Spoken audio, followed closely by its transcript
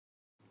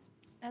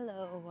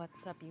Hello,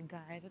 what's up, you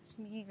guys? It's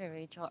me,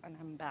 Rachel, and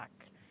I'm back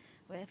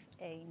with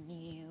a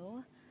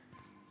new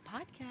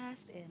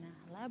podcast in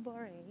a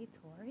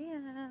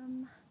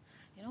laboratorium.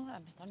 You know what?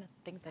 I'm starting to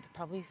think that it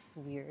probably is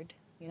weird,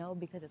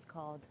 because it's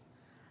called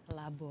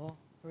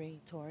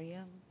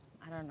laboratorium.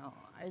 I don't know.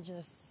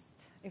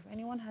 If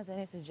anyone has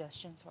any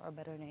suggestions for a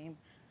better name,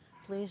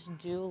 please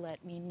do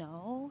let me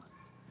know.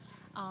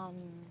 Um,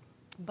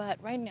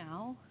 but right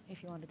now,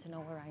 if you wanted to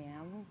know where I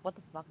am, what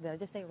the fuck did I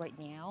just say right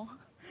now?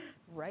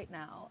 Right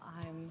now,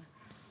 I'm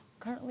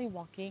currently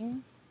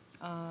walking,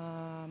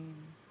 um,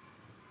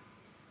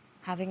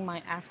 having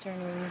my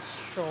afternoon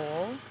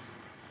stroll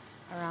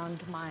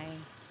around my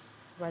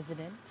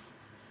residence.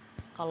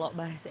 Kalau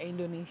bahasa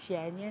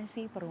Indonesianya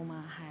sih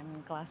perumahan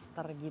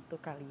klaster gitu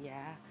kali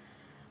ya.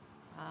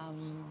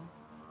 Um,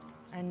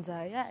 and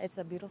yeah, it's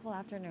a beautiful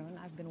afternoon.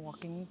 I've been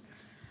walking.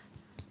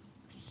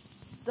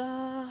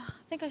 I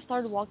think I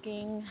started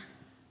walking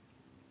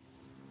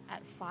at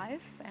 5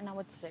 and now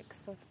it's 6,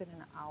 so it's been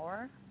an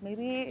hour.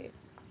 Maybe,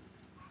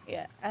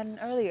 yeah. And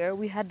earlier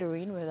we had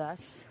Doreen with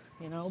us,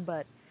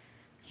 but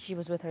she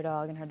was with her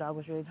dog and her dog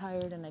was really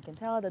tired, and I can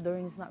tell that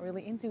Doreen is not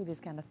really into these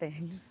kind of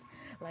things.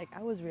 Like,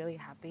 I was really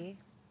happy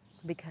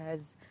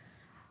because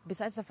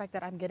besides the fact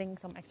that I'm getting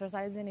some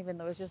exercise in, even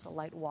though it's just a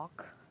light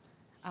walk,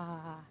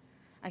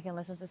 I can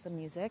listen to some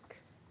music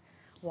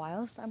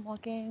whilst I'm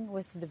walking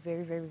with the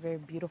very, very,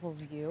 very beautiful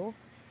view.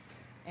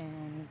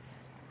 And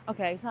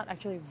okay, it's not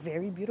actually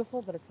very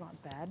beautiful, but it's not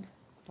bad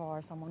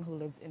for someone who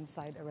lives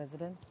inside a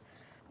residence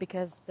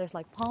because there's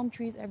like palm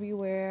trees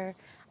everywhere.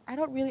 I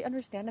don't really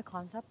understand the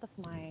concept of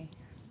my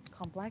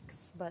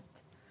complex, but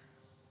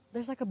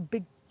there's like a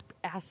big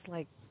ass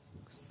like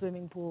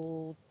swimming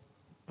pool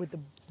with the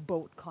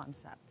boat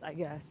concept, I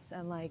guess.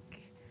 And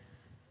like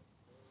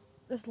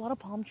there's a lot of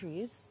palm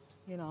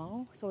trees,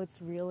 so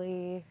it's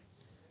really,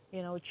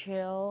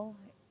 chill.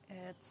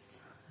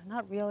 It's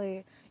not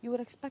really, you would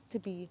expect to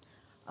be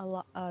a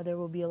lot, there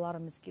will be a lot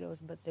of mosquitoes,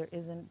 but there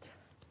isn't.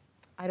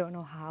 I don't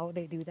know how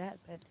they do that,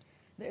 but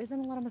there isn't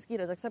a lot of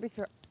mosquitoes, except if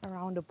you're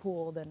around a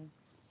pool, then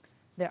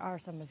there are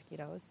some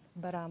mosquitoes.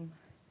 But I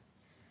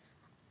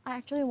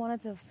actually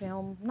wanted to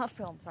not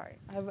film, sorry.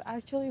 I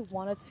actually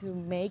wanted to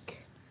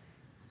make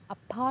a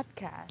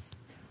podcast,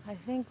 I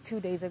think 2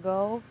 days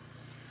ago,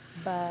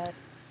 but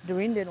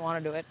Doreen didn't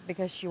want to do it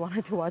because she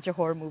wanted to watch a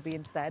horror movie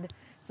instead.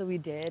 So we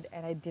did,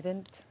 and I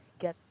didn't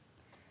get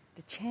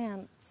the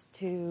chance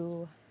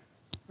to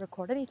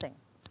record anything.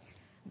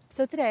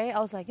 So today I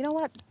was like, you know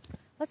what?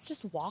 Let's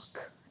just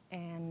walk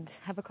and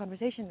have a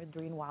conversation with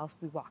Doreen whilst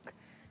we walk.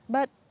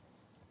 But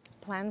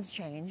plans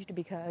changed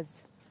because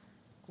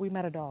we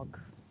met a dog.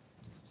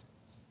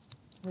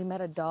 We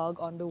met a dog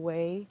on the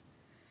way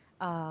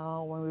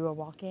when we were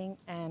walking,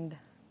 and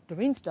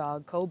Doreen's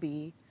dog,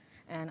 Kobe,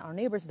 and our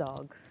neighbor's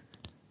dog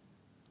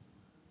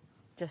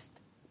just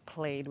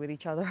played with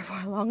each other for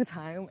a long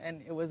time,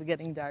 and it was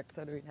getting dark,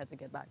 so Doreen had to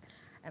get back.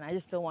 And I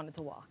just still wanted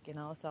to walk,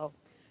 so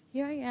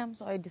here I am.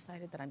 So I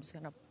decided that I'm just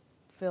gonna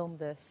film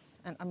this,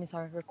 and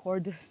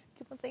record this.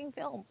 Keep on saying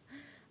film.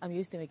 I'm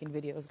used to making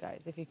videos,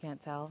 guys, if you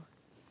can't tell.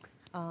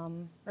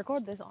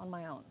 Record this on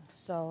my own.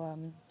 So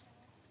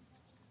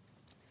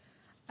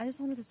I just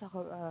wanted to talk.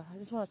 I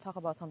just want to talk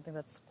about something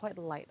that's quite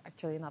light,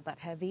 actually, not that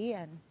heavy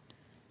and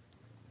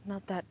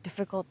not that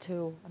difficult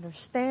to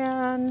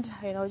understand.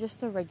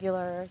 Just a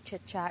regular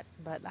chit chat.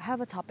 But I have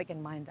a topic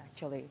in mind,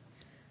 actually.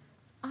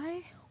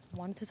 I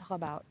want to talk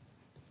about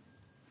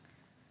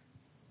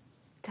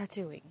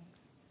tattooing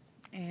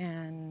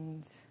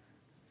and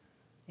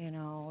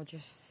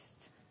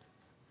just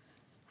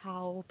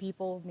how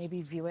people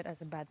maybe view it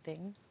as a bad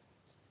thing,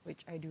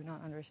 which I do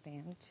not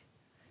understand.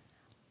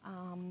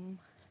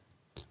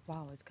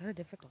 Wow, it's kind of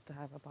difficult to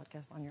have a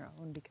podcast on your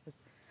own because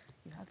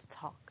you have to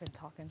talk and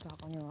talk and talk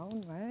on your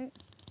own, right?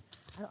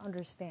 I don't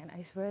understand.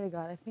 I swear to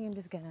God, I think I'm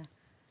just gonna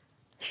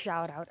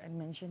shout out and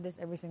mention this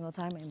every single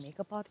time I make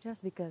a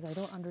podcast because I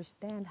don't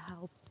understand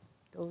how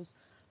those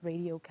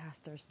radio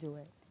casters do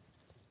it.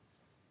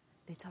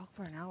 They talk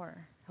for an hour.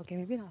 Okay,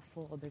 maybe not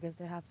full because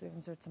they have to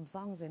insert some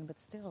songs in, but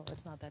still,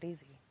 it's not that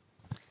easy.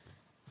 I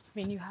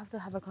mean, you have to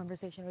have a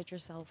conversation with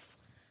yourself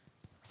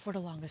for the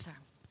longest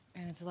time.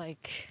 And it's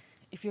like,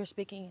 if you're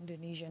speaking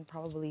Indonesian,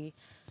 probably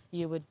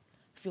you would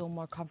feel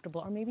more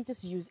comfortable, or maybe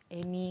just use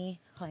any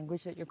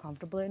language that you're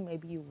comfortable in.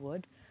 Maybe you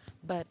would,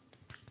 but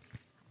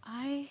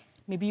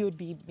maybe you would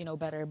be,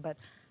 better, but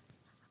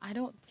I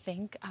don't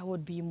think I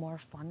would be more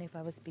fun if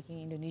I was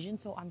speaking Indonesian.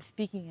 So I'm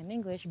speaking in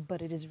English,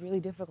 but it is really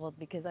difficult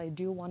because I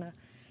do want to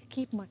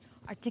keep my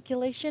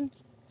articulation,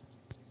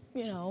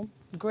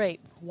 great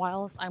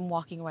whilst I'm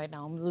walking right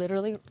now.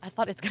 I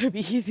thought it's going to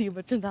be easy,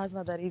 but turns out it's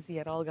not that easy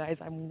at all,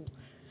 guys. I'm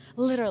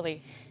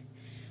literally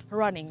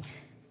running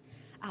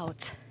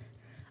out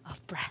of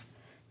breath.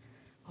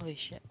 Holy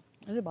shit.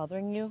 Is it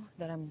bothering you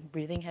that I'm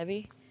breathing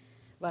heavy?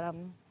 But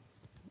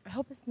I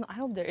hope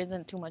there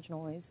isn't too much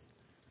noise.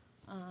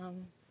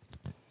 Um,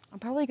 I'm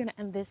probably gonna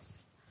end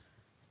this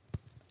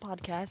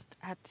podcast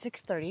at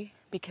 6:30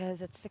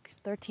 because it's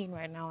 6:13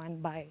 right now,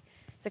 and by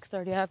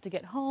 6:30 I have to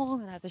get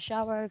home and I have to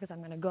shower because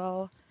I'm gonna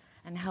go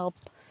and help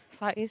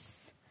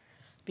Faiz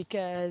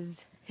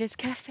because his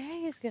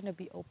cafe is gonna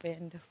be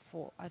opened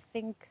for I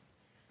think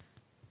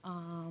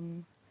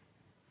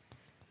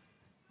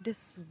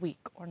this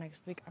week or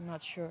next week. I'm not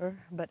sure,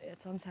 but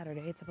it's on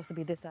Saturday. It's supposed to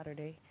be this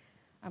Saturday.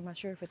 I'm not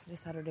sure if it's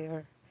this Saturday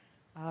or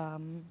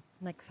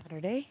next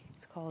Saturday.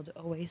 It's called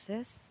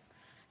Oasis.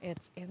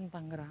 It's in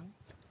Tangerang.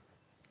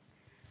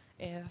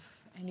 If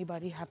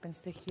anybody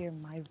happens to hear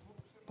my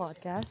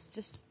podcast,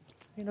 just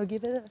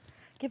give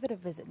it a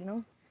visit.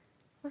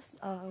 Let's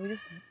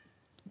just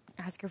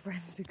ask your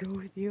friends to go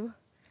with you.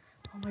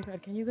 Oh my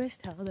God, can you guys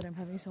tell that I'm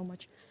having so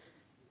much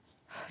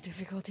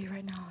difficulty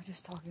right now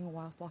just talking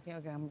while walking?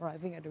 Okay, I'm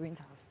arriving at Doreen's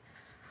house.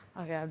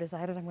 Okay, I've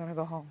decided I'm gonna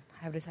go home.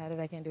 I've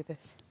decided I can't do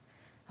this.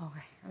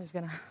 Okay, I'm just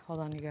gonna hold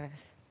on, you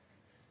guys.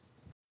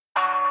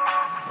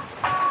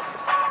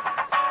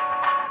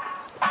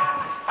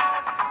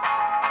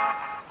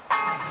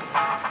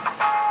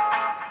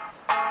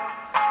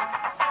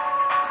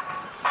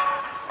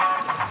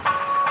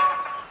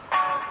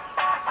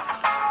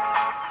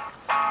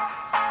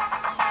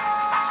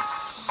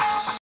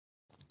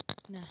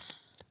 Nah,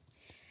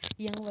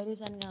 yang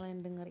barusan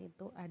kalian dengar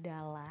itu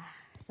adalah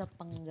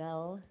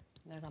sepenggal,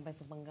 nggak sampai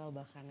sepenggal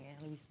bahkan ya,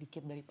 lebih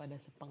sedikit daripada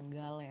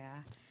sepenggal ya,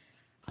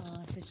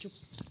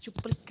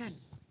 secuplikan,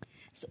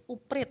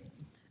 seuprit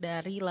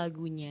dari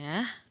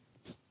lagunya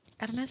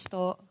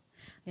Ernesto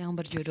yang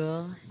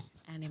berjudul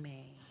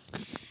Anime.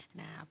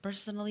 Nah,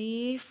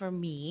 personally for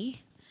me,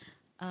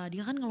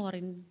 dia kan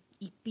ngeluarin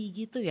EP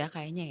gitu ya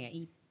kayaknya ya,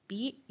 EP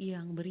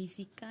yang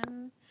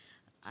berisikan,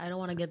 I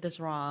don't wanna get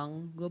this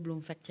wrong, gue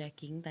belum fact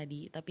checking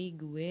tadi, tapi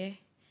gue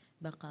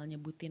bakal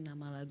nyebutin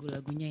nama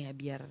lagu-lagunya ya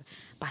biar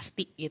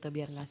pasti gitu,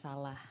 biar nggak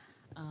salah.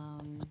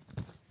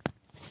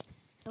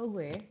 So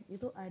gue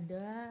itu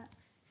ada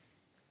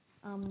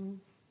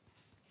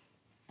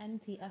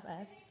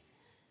NTFS,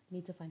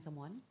 Need to Find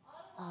Someone,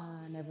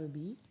 Never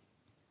Be,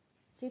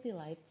 City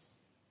Lights,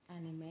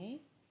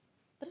 Anime,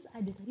 terus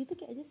ada tadi tuh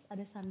kayaknya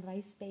ada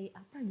Sunrise Stay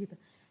apa gitu.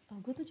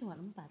 Tau gue tuh cuma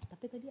 4,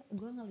 tapi tadi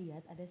gue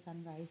ngeliat ada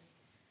Sunrise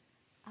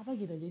apa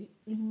gitu, jadi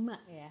 5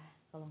 ya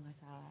kalau nggak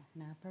salah.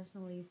 Nah,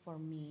 personally for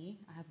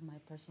me, I have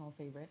my personal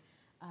favorite,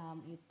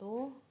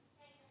 itu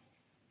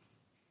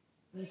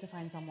Need to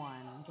Find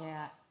Someone.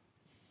 Kayak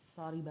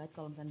sorry banget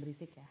kalau misalnya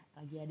berisik ya,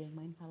 lagi ada yang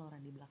main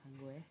Valorant di belakang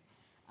gue.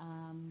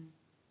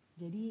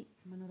 Jadi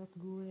menurut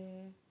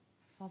gue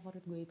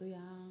favorit gue itu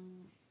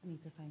yang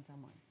Need to Find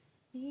Someone.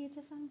 Need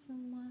to Find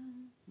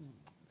Someone.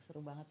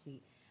 Seru banget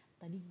sih.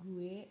 Tadi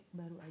gue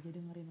baru aja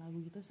dengerin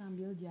lagu gitu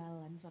sambil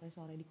jalan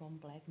sore-sore di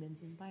komplek, dan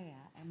sumpah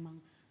ya emang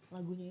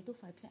lagunya itu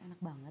vibesnya enak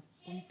banget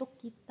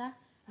untuk kita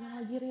yang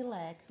lagi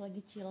relax,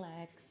 lagi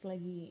chillax,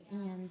 lagi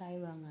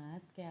nyantai banget.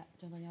 Kayak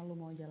contohnya lu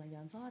mau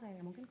jalan-jalan sore,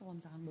 mungkin kalau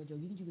misalkan mau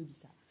jogging juga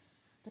bisa.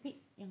 Tapi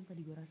yang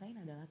tadi gue rasain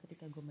adalah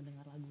ketika gue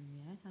mendengar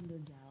lagunya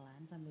sambil jalan,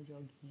 sambil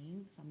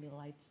jogging, sambil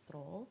light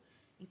stroll,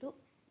 itu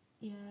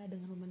ya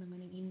dengan pemandangan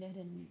yang indah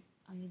dan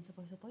angin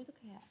sepoi-sepoi itu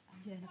kayak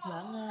anjir enak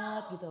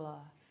banget gitu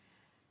loh.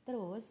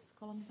 Terus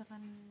kalau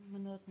misalkan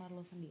menurut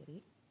Marlo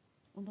sendiri,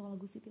 untuk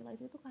lagu City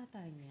Lights itu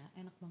katanya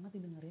enak banget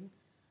didengerin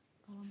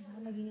kalau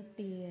misalkan lagi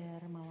nyetir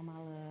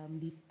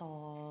malam-malam di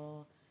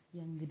tol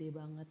yang gede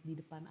banget di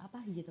depan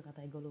apa gitu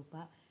katanya, gue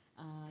lupa,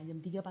 jam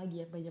 3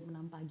 pagi ya, jam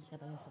 6 pagi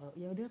katanya seru.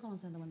 Ya udah kalau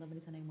misalkan teman-teman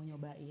di sana yang mau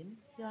nyobain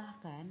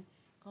silahkan.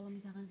 Kalau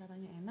misalkan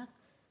katanya enak,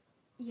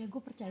 iya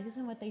gue percaya sih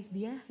sama taste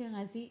dia ya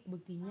nggak sih.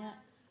 Buktinya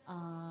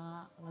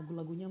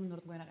lagu-lagunya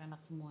menurut gue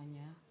enak-enak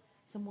semuanya.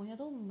 Semuanya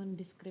tuh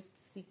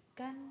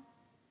mendeskripsikan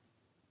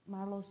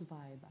Marlo's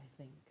vibe, I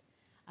think.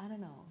 I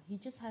don't know, he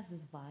just has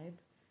this vibe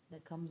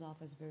that comes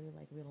off as very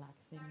like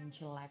relaxing and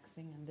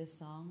chillaxing, and this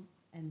song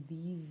and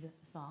these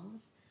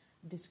songs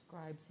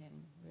describes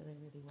him really,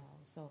 really well.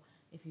 So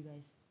if you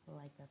guys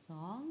like that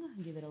song,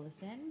 give it a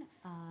listen.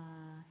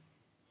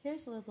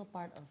 Here's a little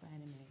part of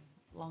Anime,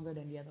 longer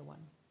than the other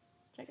one.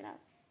 Check it out.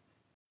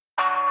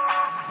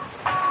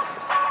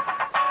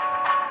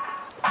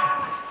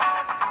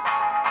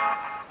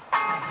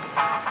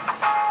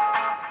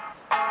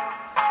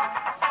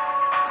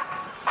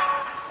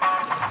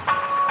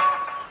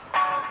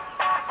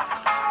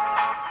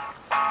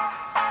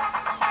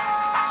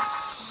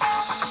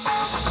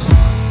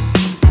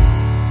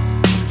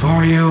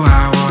 For you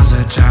I was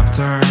a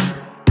chapter,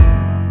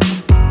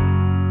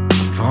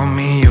 for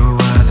me you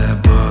were the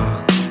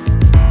book.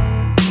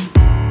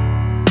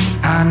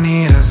 I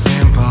need a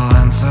simple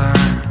answer,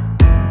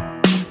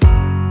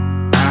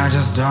 I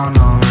just don't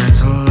know where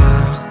to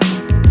look.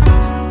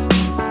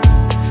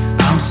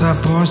 I'm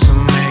supposed to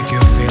make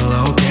you feel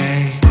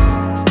okay,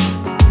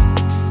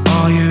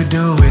 all you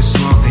do is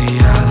walk the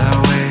other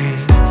way.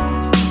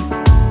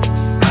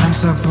 I'm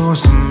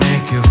supposed to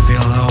make you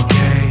feel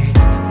okay,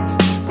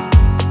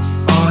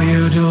 all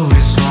you do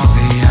is walk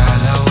the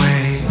other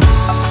way.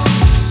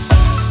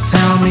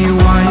 Tell me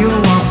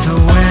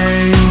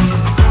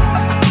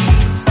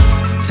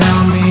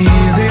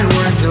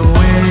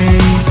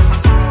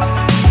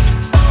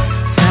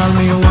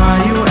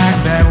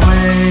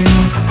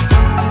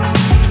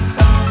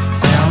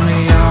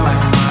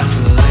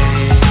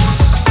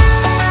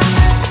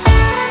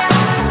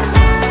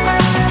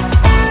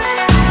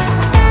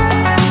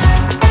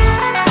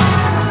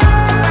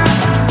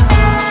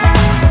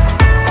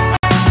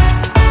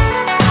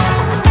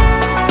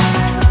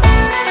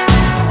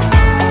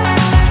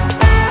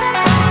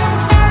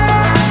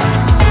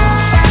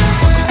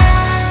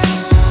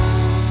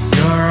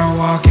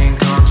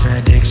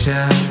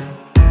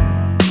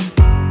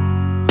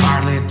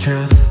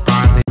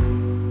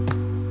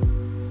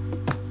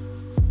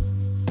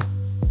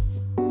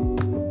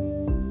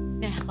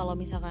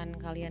kalau misalkan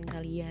kalian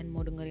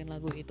mau dengerin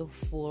lagu itu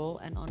full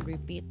and on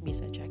repeat,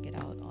 bisa check it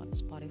out on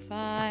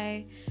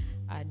Spotify.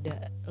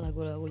 Ada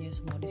lagu-lagunya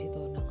semua di situ.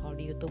 Nah kalau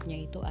di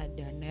YouTube-nya itu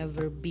ada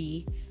Never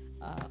Be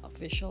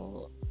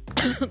official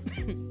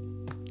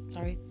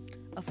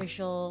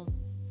official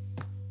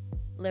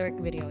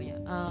lyric videonya.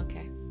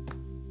 Oke.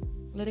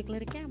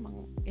 Lirik-liriknya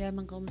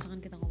emang kalau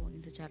misalkan kita ngomongin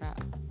secara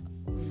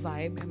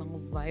vibe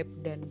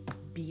dan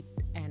beat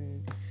and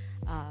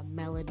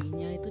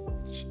melodinya itu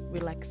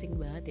relaxing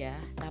banget ya.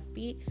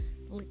 Tapi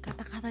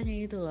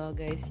kata-katanya itu loh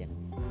guys yang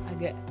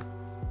agak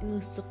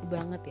nusuk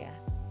banget ya.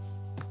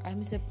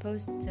 I'm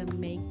supposed to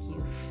make you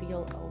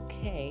feel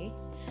okay.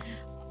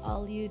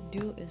 All you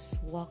do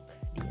is walk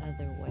the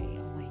other way.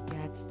 Oh my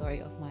god, story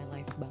of my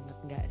life banget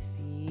gak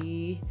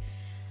sih?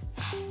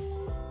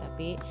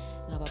 Tapi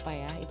gak apa-apa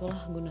ya,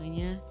 itulah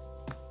gunanya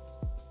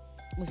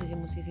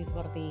musisi-musisi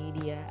seperti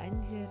dia.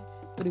 Anjir,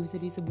 udah bisa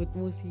disebut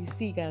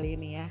musisi kali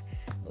ini ya.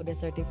 Udah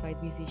certified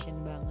musician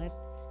banget.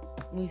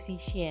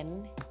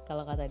 Musician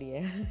kalau kata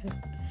dia.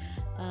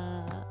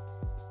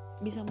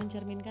 Bisa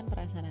mencerminkan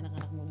perasaan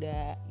anak-anak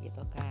muda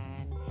gitu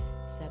kan.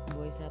 Sad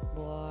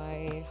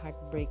boy,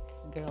 heartbreak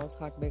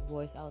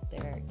boys out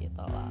there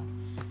gitu loh.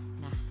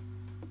 Nah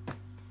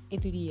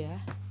itu dia.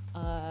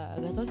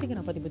 Gak tau sih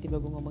kenapa tiba-tiba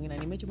gue ngomongin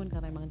anime, cuman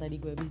karena emang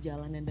tadi gue habis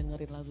jalan dan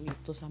dengerin lagu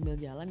itu sambil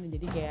jalan, dan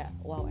jadi kayak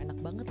wow enak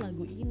banget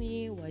lagu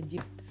ini,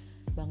 wajib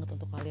banget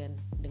untuk kalian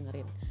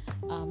dengerin.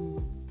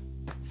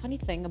 Funny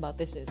thing about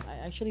this is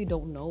I actually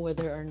don't know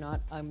whether or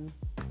not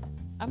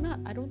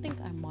I don't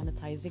think I'm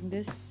monetizing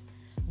this,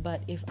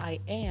 but if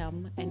I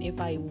am and if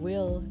I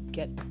will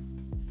get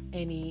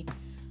any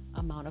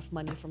amount of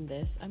money from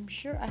this, I'm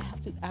sure I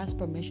have to ask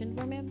permission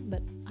from him,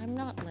 but I'm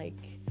not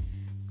like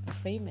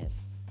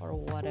famous or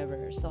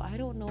whatever, so I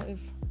don't know if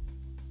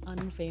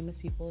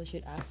unfamous people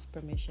should ask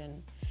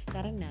permission.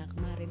 Karena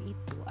kemarin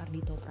itu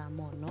Ardhito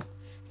Pramono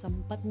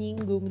sempat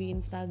nyinggung di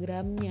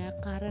Instagramnya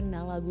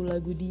karena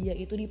lagu-lagu dia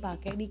itu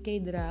dipakai di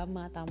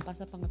K-drama tanpa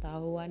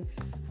sepengetahuan,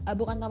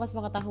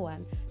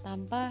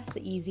 tanpa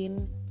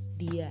seizin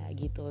dia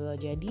gitu loh.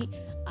 Jadi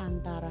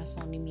antara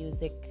Sony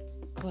Music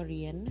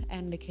Korean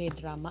and the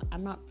K-drama,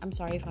 I'm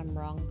sorry if I'm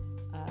wrong,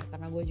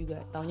 karena gue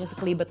juga taunya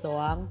sekelibet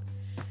doang.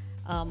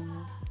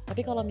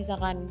 Tapi kalau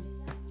misalkan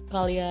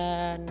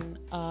kalian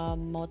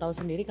mau tahu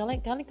sendiri,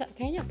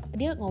 kayaknya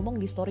dia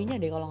ngomong di story-nya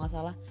deh kalau nggak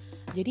salah.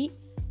 Jadi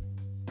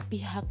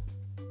pihak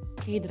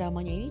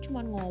K-dramanya ini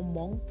cuma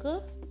ngomong ke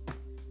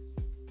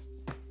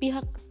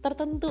pihak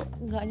tertentu,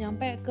 nggak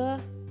nyampe ke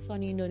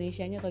Sony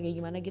Indonesianya atau kayak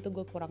gimana gitu,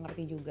 gue kurang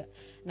ngerti juga.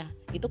 Nah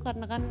itu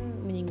karena kan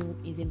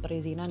menyinggung izin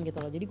perizinan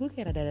gitu loh. Jadi gue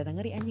kayak rada-rada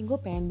ngeri, anjing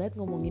gue pengen banget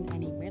ngomongin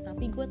anime,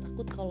 tapi gue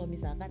takut kalau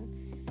misalkan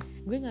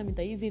gue nggak minta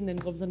izin, dan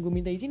kalau misalkan gue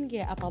minta izin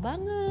kayak apa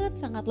banget,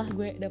 sangatlah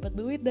gue dapat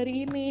duit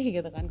dari ini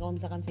gitu kan. Kalau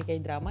misalkan si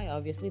kayak drama ya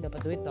obviously dapat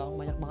duit dong,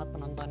 banyak banget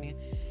penontonnya.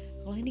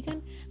 Kalau ini kan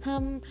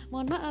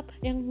mohon maaf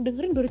yang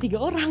dengerin baru 3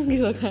 orang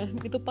gitu kan,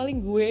 itu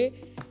paling gue,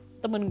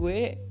 temen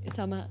gue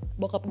sama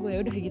bokap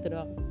gue, udah gitu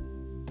doang.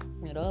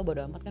 Ya udah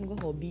bodo amat kan, gue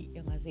hobi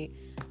ya nggak sih,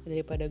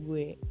 daripada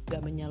gue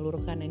gak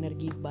menyalurkan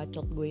energi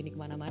bacot gue ini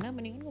kemana-mana,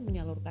 mendingan gue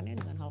menyalurkannya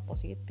dengan hal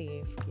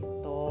positif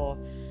gitu.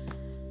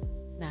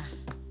 Nah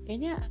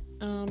kayaknya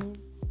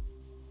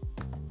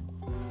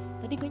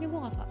tadi kayaknya gue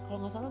kalau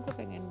nggak salah gue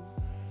pengen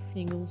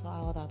nyinggung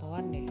soal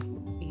tatoan deh.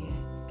 Iya,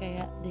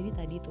 kayak jadi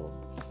tadi tuh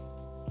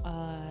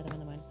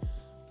teman-teman,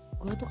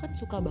 gue tuh kan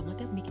suka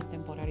banget ya bikin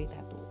temporary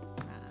tattoo.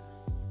 Nah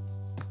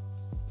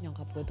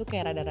nyokap gue tuh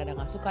kayak rada-rada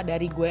nggak suka.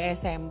 Dari gue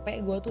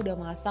SMP gue tuh udah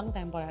masang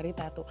temporary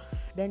tattoo,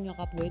 dan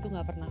nyokap gue itu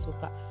nggak pernah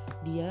suka.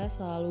 Dia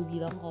selalu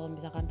bilang kalau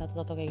misalkan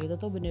tattoo kayak gitu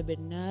tuh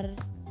bener-bener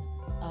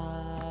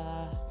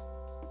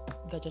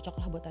gak cocok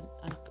lah buat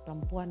anak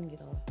perempuan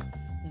gitu loh.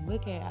 Dan gue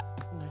kayak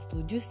gak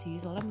setuju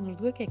sih, soalnya menurut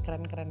gue kayak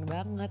keren-keren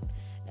banget.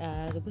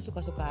 Gue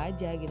suka-suka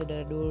aja gitu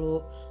dari dulu.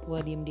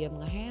 Gue diem-diem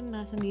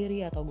ngehena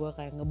sendiri, atau gue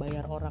kayak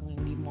ngebayar orang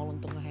yang di mall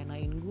untuk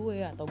ngehenain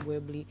gue, atau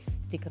gue beli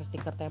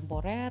stiker-stiker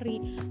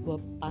temporary, gue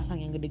pasang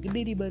yang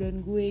gede-gede di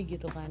badan gue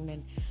gitu kan.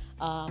 Dan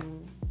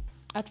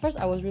at first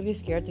I was really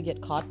scared to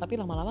get caught, tapi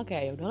lama-lama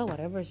kayak ya udahlah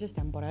whatever, it's just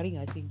temporary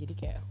gak sih, jadi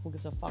kayak who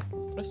gives a fuck.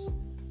 Terus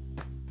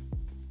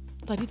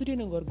tadi tuh dia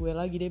nenggor gue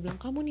lagi, dia bilang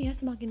kamu nih ya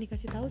semakin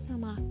dikasih tahu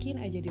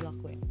semakin aja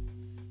dilakuin.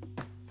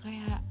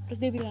 Kayak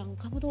terus dia bilang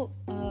kamu tuh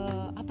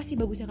apa sih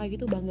bagusnya kayak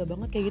gitu, bangga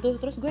banget kayak gitu.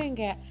 Terus gue yang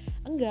kayak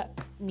enggak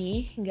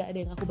nih, enggak ada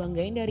yang aku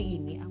banggain dari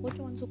ini, aku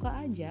cuma suka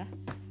aja.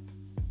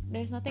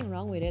 There's nothing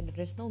wrong with it,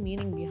 there's no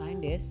meaning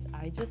behind this,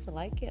 I just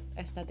like it,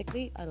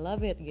 aesthetically I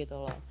love it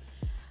gitu loh.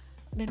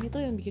 Dan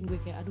itu yang bikin gue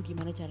kayak aduh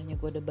gimana caranya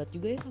gue debat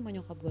juga ya sama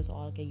nyokap gue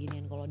soal kayak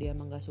ginian. Kalau dia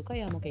emang gak suka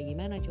ya mau kayak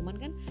gimana. Cuman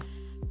kan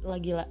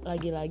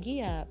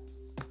lagi-lagi ya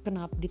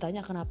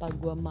ditanya kenapa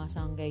gue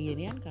masang kayak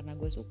ginian, karena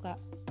gue suka.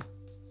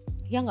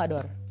 Ya gak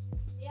Dor?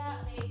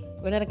 Ya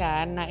bener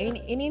kan? Nah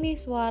ini nih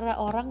suara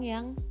orang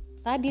yang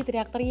tadi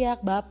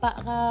teriak-teriak,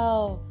 bapak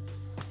kau.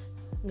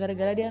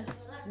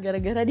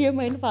 Gara-gara dia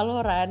main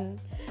Valorant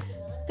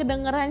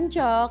kedengeran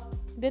cok,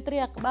 dia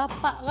teriak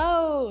bapak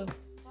kau.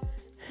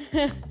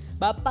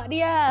 Bapak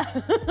dia.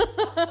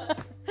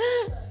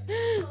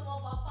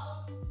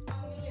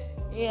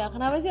 Iya,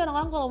 kenapa sih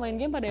orang-orang kalau main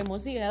game pada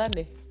emosi, heran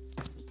deh.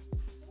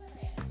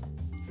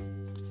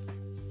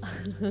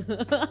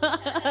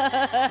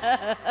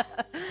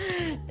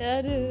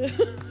 Aduh.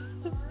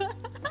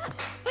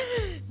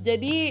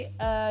 Jadi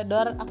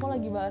Dor, aku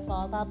lagi bahas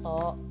soal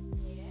tato.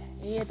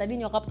 Iya, tadi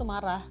nyokap tuh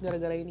marah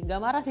gara-gara ini. Gak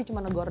marah sih,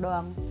 cuma negor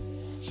doang.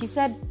 She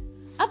said,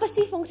 apa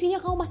sih fungsinya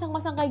kamu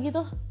masang-masang kayak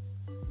gitu?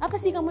 Apa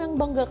sih kamu yang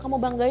kamu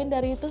banggain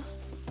dari itu?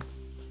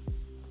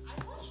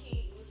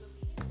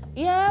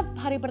 Iya,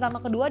 hari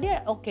pertama kedua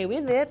dia okay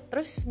with it.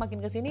 Terus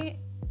makin kesini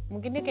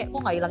mungkin dia kayak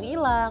kok gak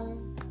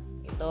hilang-hilang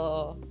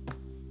gitu.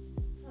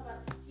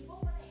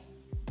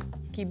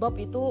 Kibop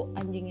itu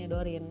anjingnya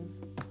Dorin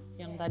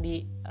yang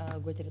tadi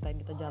gue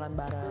ceritain kita jalan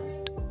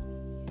bareng.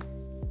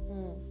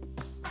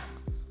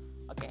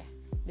 Oke,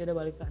 dia udah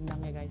balik ke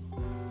kandang ya guys.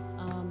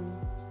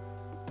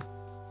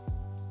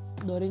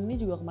 Dorin ini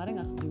juga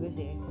kemarin ngakak juga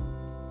sih.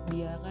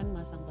 Dia kan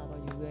masang tato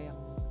juga yang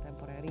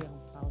temporary, yang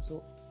palsu.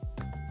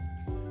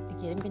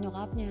 Dikirim ke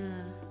nyokapnya.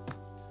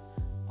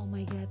 Oh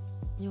my god,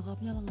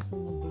 nyokapnya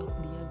langsung ngeblok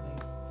dia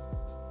guys.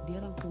 Dia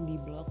langsung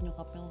diblok,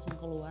 nyokapnya langsung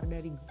keluar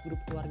dari grup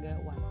keluarga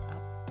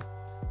WhatsApp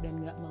dan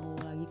gak mau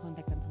lagi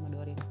kontakkan sama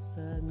Dorin.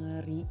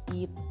 Sengeri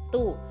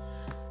itu.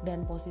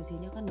 Dan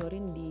posisinya kan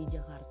Dorin di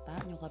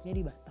Jakarta, nyokapnya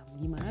di Batam.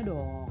 Gimana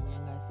dong, ya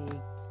gak sih?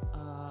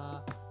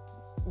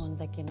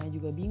 Ngontekinnya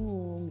juga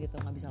bingung gitu,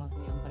 gak bisa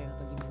langsung nyamperin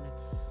atau gimana.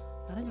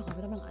 Karena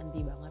nyokapnya tuh emang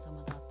anti banget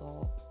sama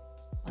tato.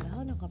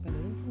 Padahal nyokapnya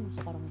Dorin kan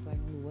masuk orang tua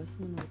yang luas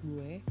menurut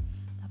gue.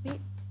 Tapi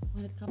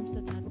when it comes to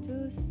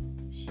tattoos,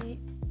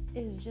 she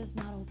is just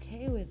not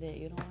okay with it.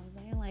 You know what I'm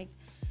saying? Like,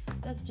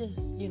 that's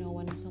just, you know,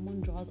 when someone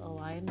draws a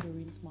line,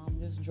 Dorin's mom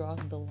just draws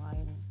the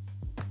line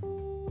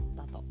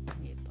tato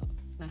gitu.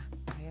 Nah,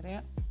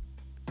 akhirnya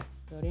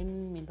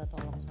Dorin minta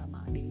tolong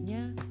sama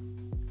adiknya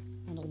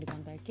untuk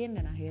dikontakin,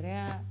 dan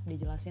akhirnya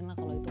dijelasin lah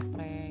kalau itu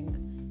prank,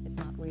 it's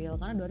not real.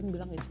 Karena Dorin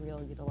bilang it's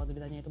real gitu waktu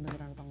ditanya itu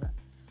beneran atau enggak.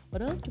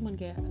 Padahal cuman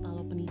kayak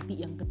kalau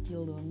peniti yang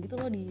kecil doang gitu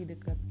loh di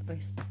dekat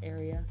wrist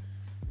area.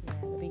 Ya,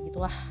 tapi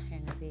gitulah ya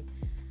nggak sih.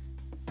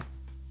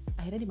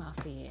 Akhirnya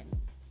dimaafin.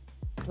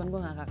 Cuman gue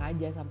ngakak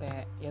aja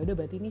sampai ya udah,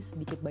 berarti ini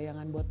sedikit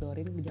bayangan buat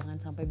Dorin,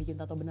 jangan sampai bikin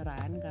tato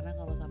beneran, karena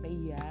kalau sampai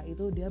iya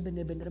itu dia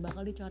bener-bener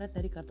bakal dicoret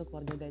dari kartu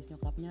keluarga guys.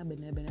 Nyokapnya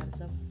bener-bener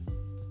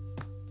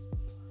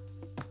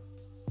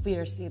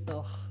fierce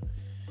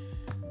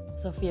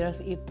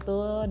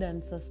itu dan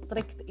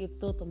se-strict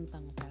itu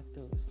tentang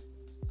tattoos.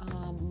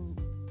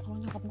 Kalau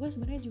nyokap gue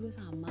sebenarnya juga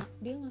sama,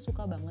 dia nggak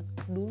suka banget.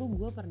 Dulu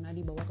gue pernah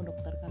dibawa ke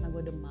dokter karena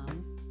gue demam.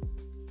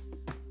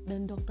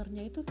 Dan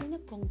dokternya itu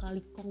kayaknya kong kali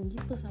kong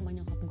gitu sama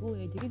nyokap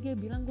gue. Jadi dia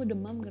bilang gue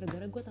demam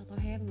gara-gara gue tato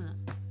henna.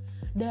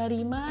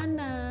 Dari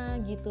mana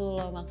gitu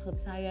loh maksud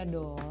saya,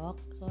 dok.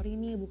 Sorry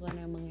nih,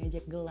 bukannya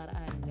mengejek gelar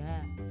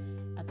Anda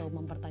atau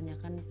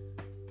mempertanyakan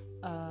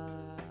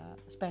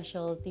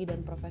specialty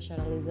dan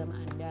professionalism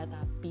Anda,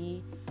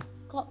 tapi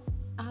kok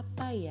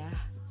apa ya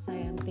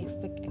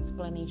scientific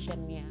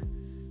explanationnya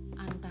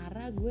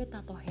antara gue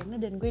tato henna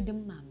dan gue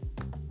demam.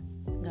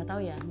 Nggak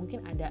tahu ya,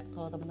 mungkin ada.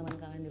 Kalau teman-teman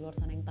kalian di luar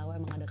sana yang tahu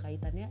emang ada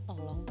kaitannya,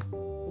 tolong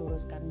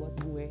luruskan buat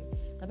gue.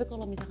 Tapi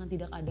kalau misalkan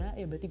tidak ada,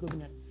 ya berarti gue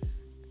benar.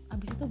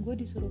 Abis itu gue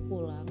disuruh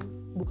pulang,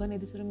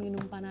 bukannya disuruh minum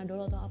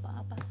Panadol atau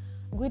apa-apa,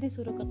 gue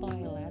disuruh ke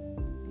toilet,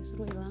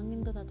 disuruh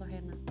hilangin tuh tato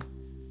henna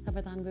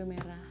sampai tangan gue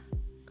merah,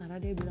 karena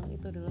dia bilang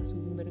itu adalah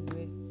sumber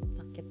gue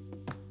sakit.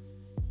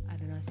 I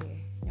don't know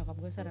sih, nyokap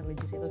gue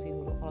se-religious itu sih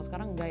dulu. Kalau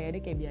sekarang enggak ya,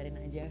 dia kayak biarin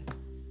aja.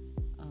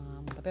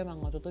 Tapi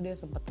emang waktu itu dia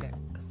sempet kayak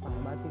kesal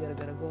banget sih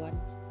gara-gara gue kan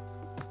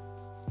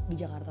di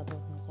Jakarta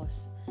tuh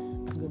ngekos.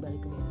 Pas gue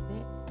balik ke BSD,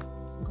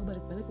 gue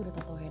balik-balik udah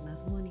tato henna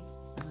semua nih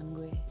tangan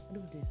gue.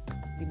 Aduh,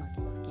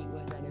 dimaki-maki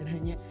gue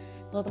seadanya.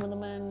 Kalau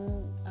teman-teman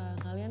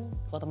kalian,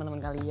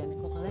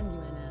 kalau kalian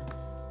gimana?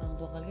 Orang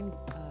tua kalian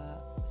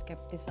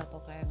skeptis atau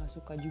kayak nggak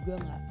suka juga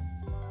nggak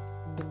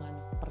dengan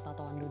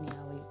pertatoan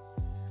duniawi?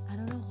 I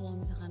don't know, kalau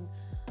misalkan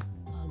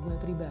gue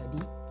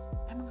pribadi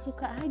emang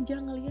suka aja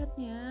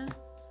ngelihatnya.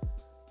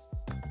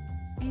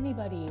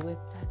 Anybody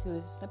with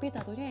tattoos, tapi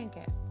tatonya yang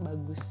kayak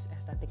bagus,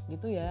 estetik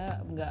gitu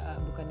ya,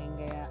 bukan yang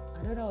kayak I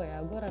don't know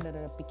ya, gue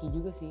rada-rada picky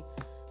juga sih.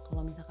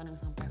 Kalau misalkan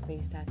yang sampai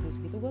face tattoos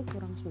gitu gue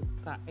kurang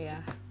suka ya.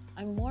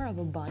 I'm more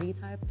of a body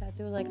type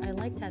tattoos, like I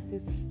like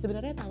tattoos.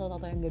 Sebenarnya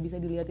tato-tato yang nggak bisa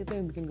dilihat itu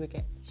yang bikin gue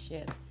kayak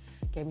shit.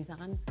 Kayak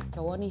misalkan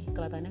cowok nih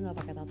kelihatannya nggak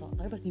pakai tato,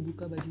 tapi pas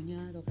dibuka bajunya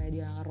atau kayak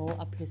dia roll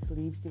up his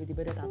sleeves,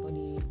 tiba-tiba ada tato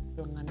di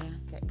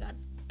lengannya, kayak god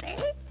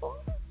damn,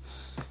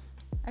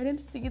 I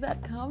didn't see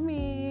that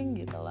coming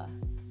gitu lah.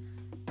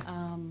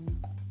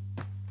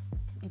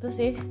 Itu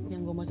sih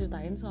yang gue mau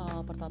ceritain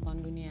soal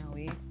pertatoan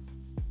duniawi.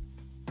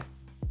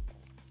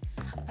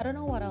 I don't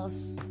know what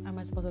else am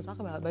I supposed to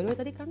talk about. By the way,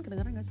 tadi kan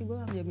kedengeran gak sih gue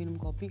lagi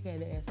minum kopi kayak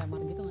ada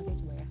ASMR gitu gak sih?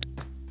 Coba ya,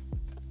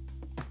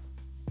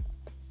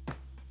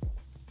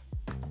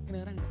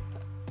 kedengeran gak?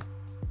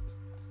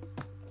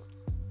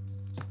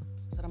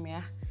 Serem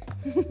ya.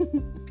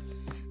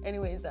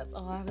 Anyways, that's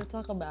all I have to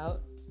talk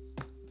about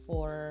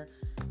for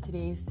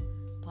today's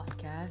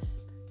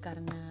podcast.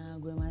 karena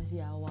gue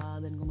masih awal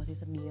dan gue masih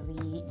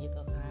sendiri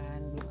gitu kan,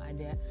 belum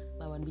ada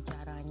lawan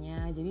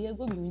bicaranya, jadi ya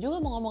gue bingung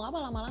juga mau ngomong apa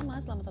lama-lama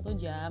selama 1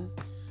 jam.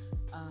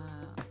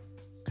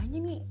 Kayaknya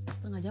nih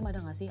setengah jam ada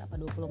gak sih, apa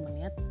 20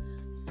 menit.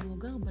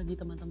 Semoga bagi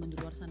teman-teman di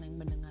luar sana yang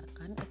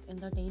mendengarkan, it's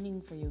entertaining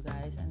for you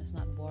guys and it's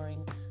not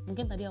boring.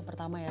 Mungkin tadi yang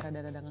pertama ya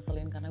rada-rada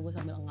ngeselin karena gue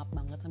sambil ngap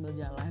banget sambil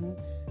jalan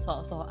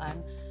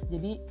sok-sokan.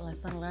 Jadi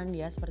lesson learned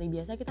ya, seperti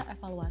biasa kita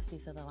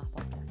evaluasi setelah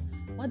podcast.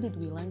 What did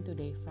we learn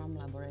today from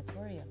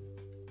laboratorium?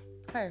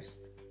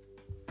 First,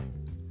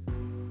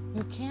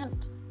 you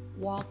can't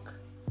walk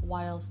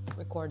whilst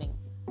recording.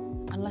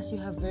 Unless you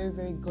have very,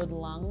 very good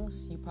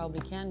lungs, you probably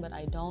can, but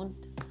I don't.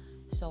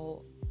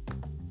 So,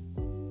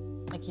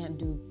 I can't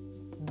do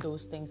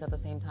those things at the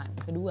same time.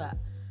 Kedua,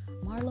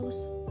 Marlo's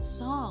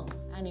song,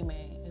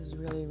 Anime, is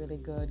really,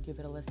 really good. Give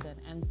it a listen.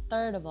 And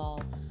third of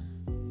all,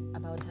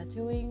 about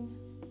tattooing,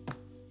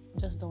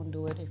 just don't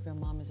do it if your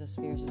mom is as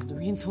fierce as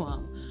Doreen's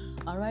mom.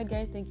 Alright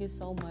guys, thank you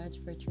so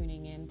much for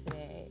tuning in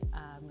today.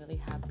 I'm really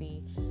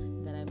happy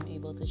that I'm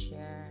able to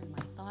share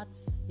my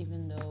thoughts,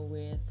 even though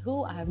with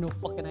who, I have no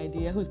fucking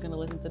idea who's gonna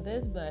listen to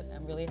this, but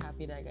I'm really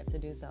happy that I get to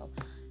do so.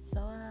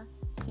 So,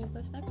 see you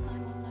guys next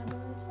time on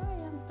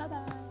Laboratorium.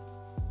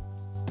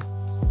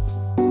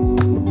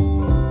 Bye-bye.